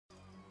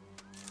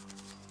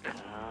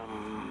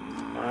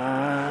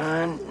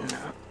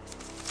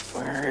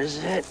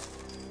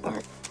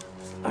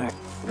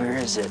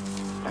is it?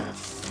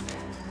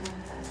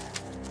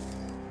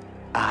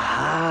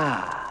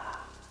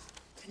 Aha!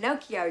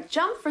 Pinocchio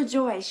jumped for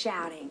joy,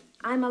 shouting,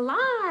 "I'm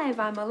alive!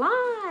 I'm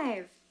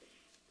alive!"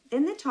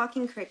 Then the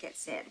talking cricket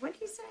said, what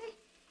did he say?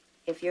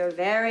 "If you're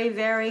very,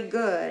 very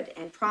good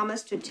and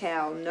promise to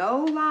tell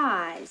no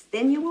lies,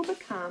 then you will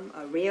become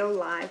a real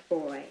live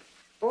boy.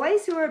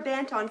 Boys who are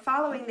bent on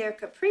following their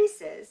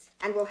caprices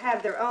and will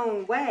have their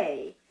own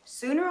way,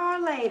 sooner or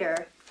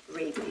later,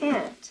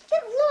 repent."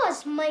 Get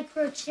lost,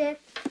 Microchip.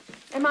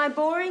 Am I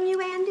boring you,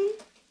 Andy?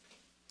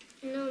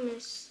 No,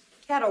 Miss.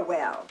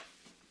 Kettlewell.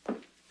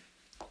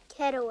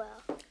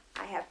 Kettlewell.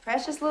 I have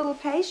precious little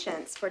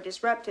patience for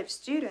disruptive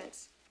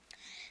students.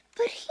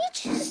 But he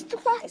just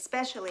left.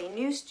 Especially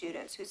new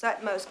students whose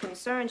utmost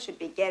concern should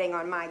be getting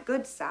on my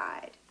good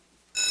side.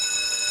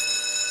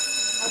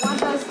 I want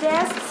those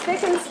desks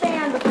spick and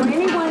span before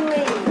anyone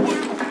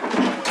leaves.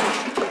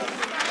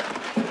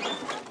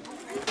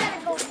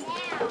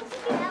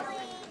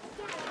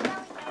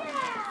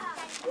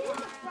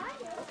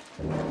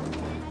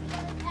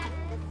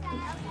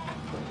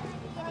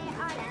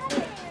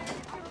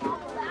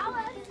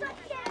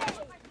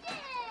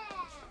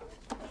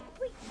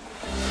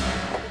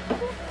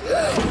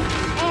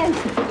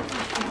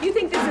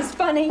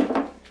 Funny.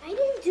 I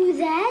didn't do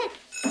that.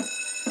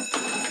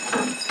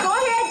 Go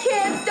ahead,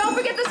 kids. Don't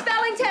forget the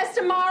spelling test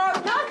tomorrow.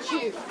 Not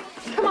you.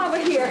 Come over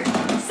here.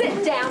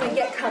 Sit down and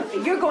get comfy.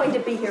 You're going to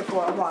be here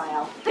for a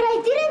while. But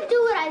I didn't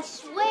do it, I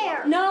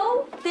swear.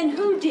 No? Then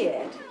who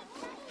did?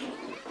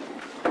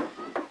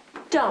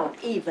 Don't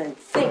even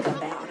think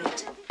about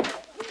it.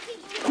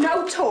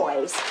 No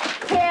toys.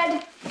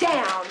 Head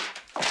down.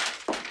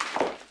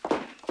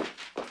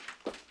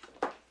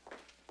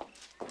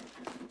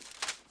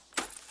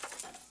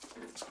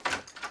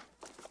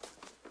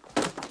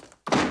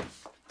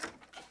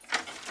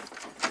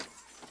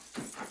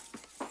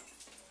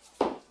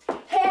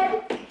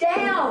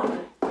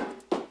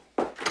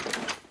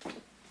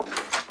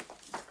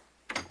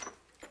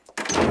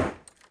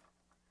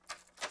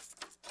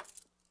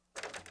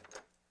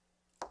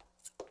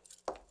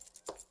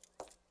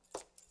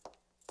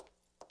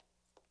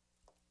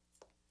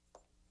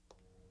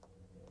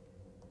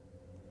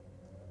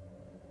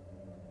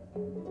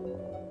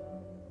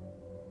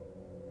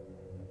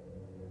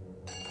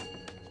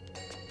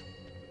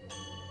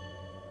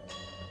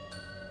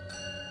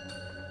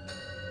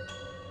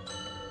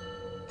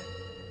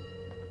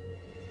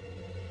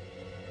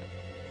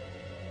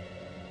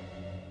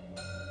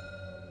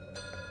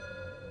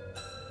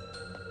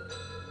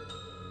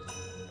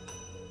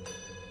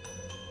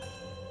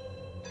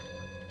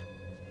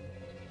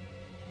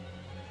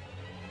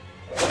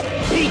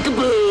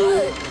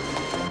 Peekaboo!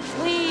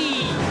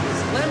 Please,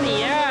 let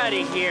me out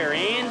of here,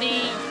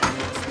 Andy.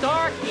 It's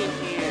dark in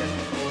here.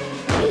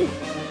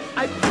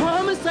 I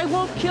promise I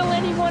won't kill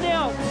anyone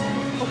else,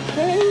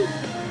 okay?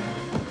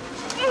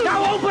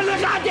 Now open the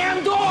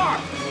goddamn door!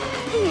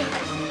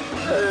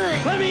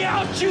 Let me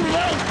out, you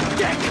little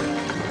dick!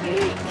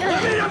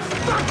 Let me the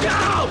fuck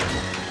out!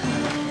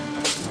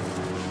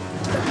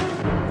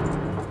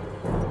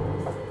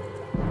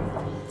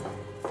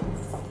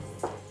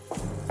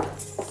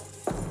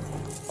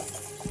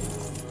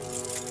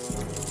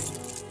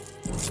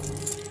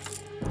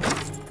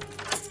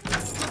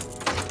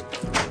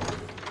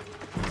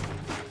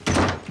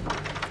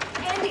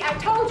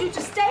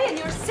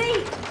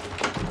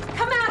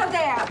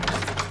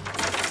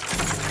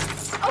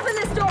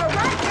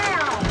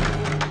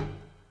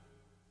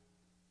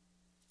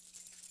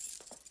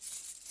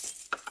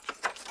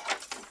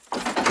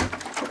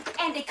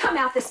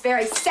 This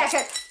very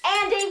second.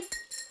 Andy!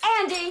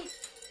 Andy!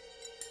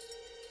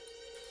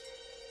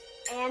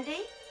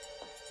 Andy?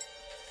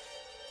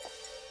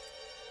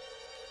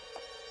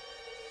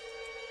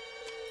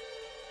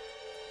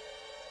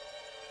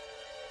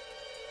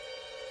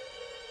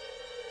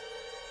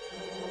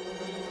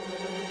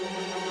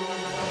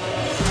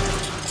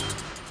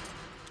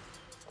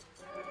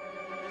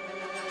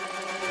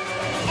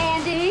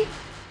 Andy?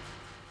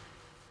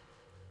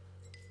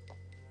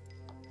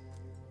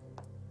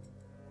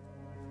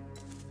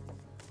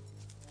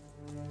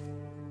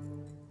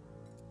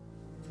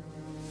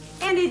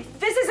 Andy,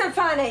 this isn't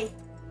funny.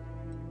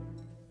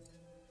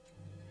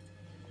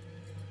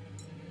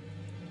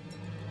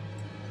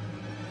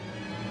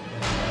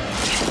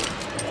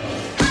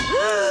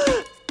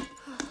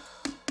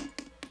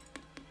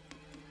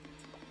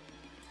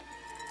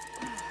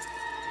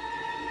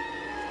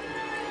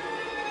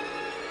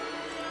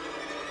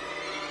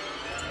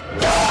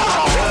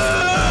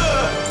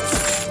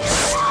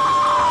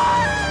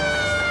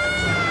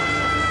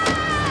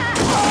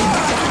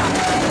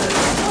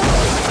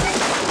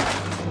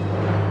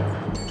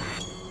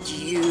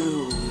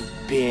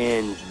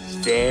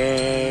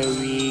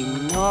 Very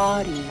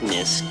naughty,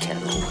 Miss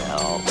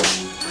Kettlewell.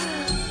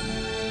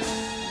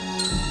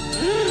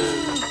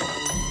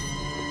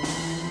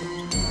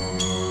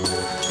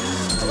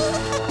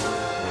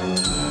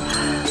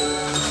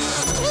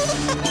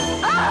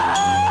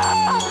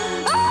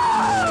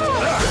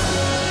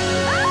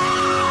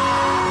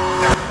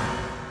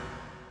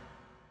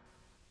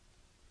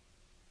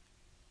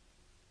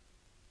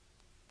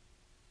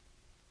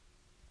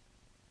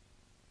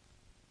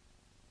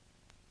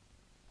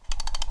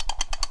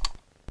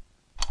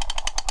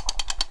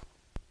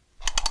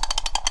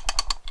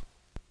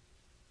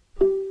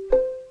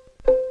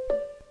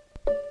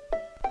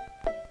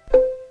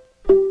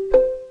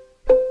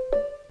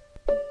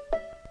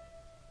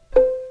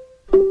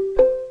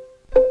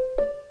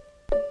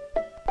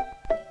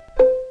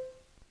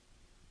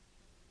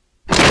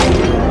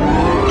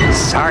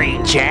 sorry,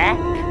 Jack.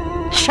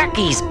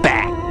 Chucky's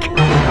back.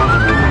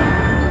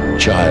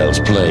 Child's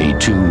Play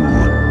 2.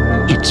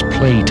 It's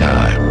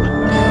playtime.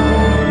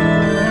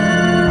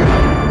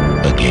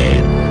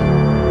 Again.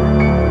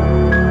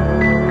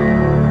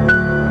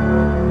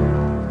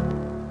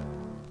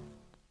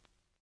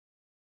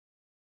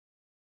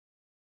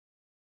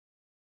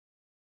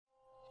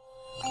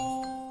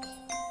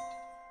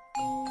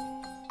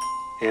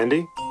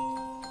 Andy,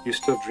 you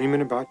still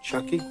dreaming about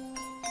Chucky?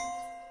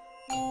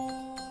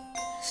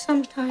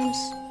 Sometimes.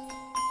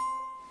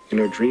 You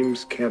know,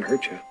 dreams can't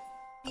hurt you.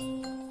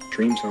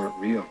 Dreams aren't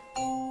real.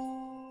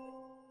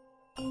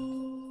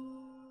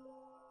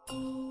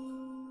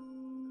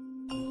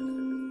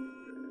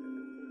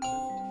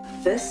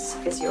 This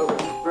is your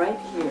room, right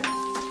here.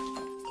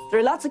 There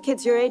are lots of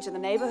kids your age in the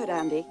neighborhood,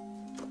 Andy.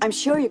 I'm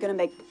sure you're going to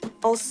make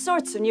all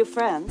sorts of new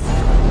friends.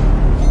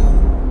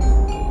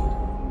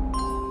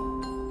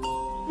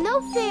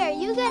 No fair,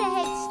 you got a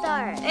head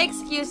start.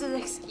 Excuses,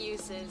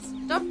 excuses.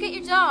 Don't forget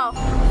your doll.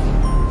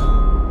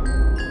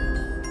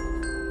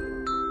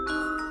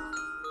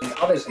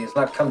 Obviously, he's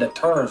not come to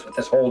terms with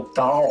this whole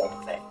doll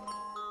thing.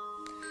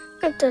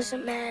 It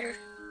doesn't matter.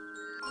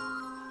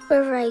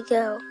 Wherever I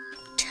go,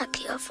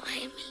 Chucky will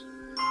find me.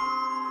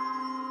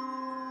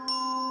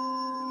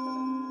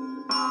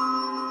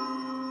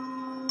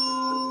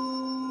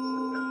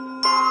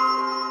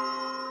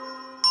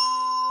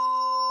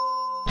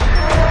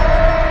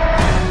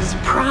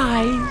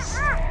 Surprise!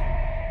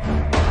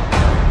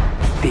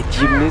 Did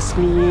you miss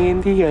me,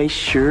 Andy? I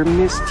sure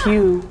missed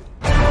you.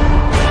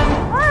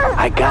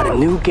 I got a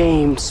new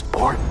game,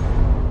 sport.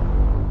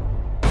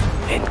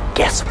 And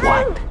guess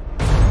what?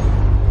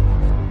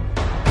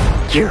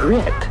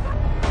 Gerrit.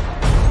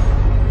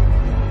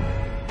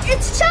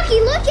 It's Chucky,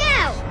 look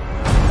out!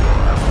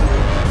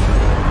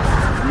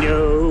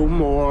 No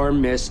more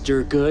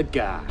Mr. Good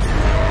Guy.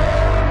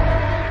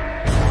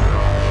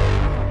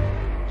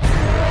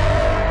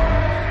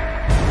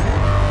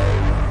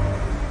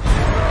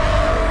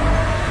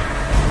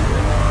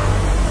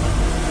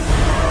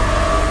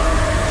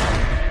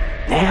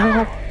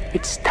 Now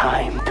it's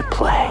time to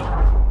play.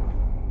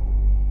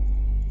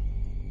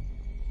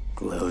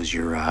 Close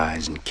your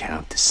eyes and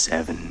count to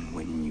 7.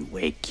 When you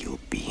wake, you'll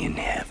be in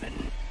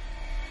heaven.